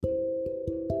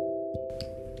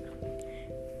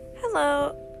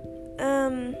Hello.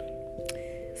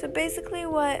 So basically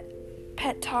what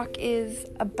Pet Talk is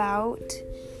about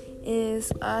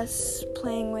is us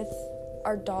playing with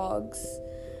our dogs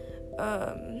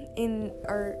in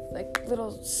our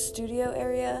little studio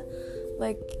area.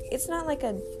 It's not like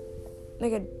a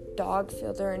dog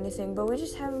field or anything, but we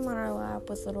just have them on our lap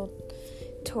with little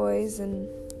toys, and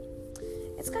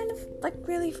it's kind of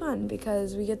really fun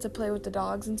because we get to play with the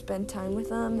dogs and spend time with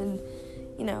them and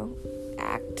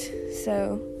act.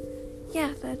 So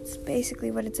yeah, that's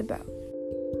basically what it's about.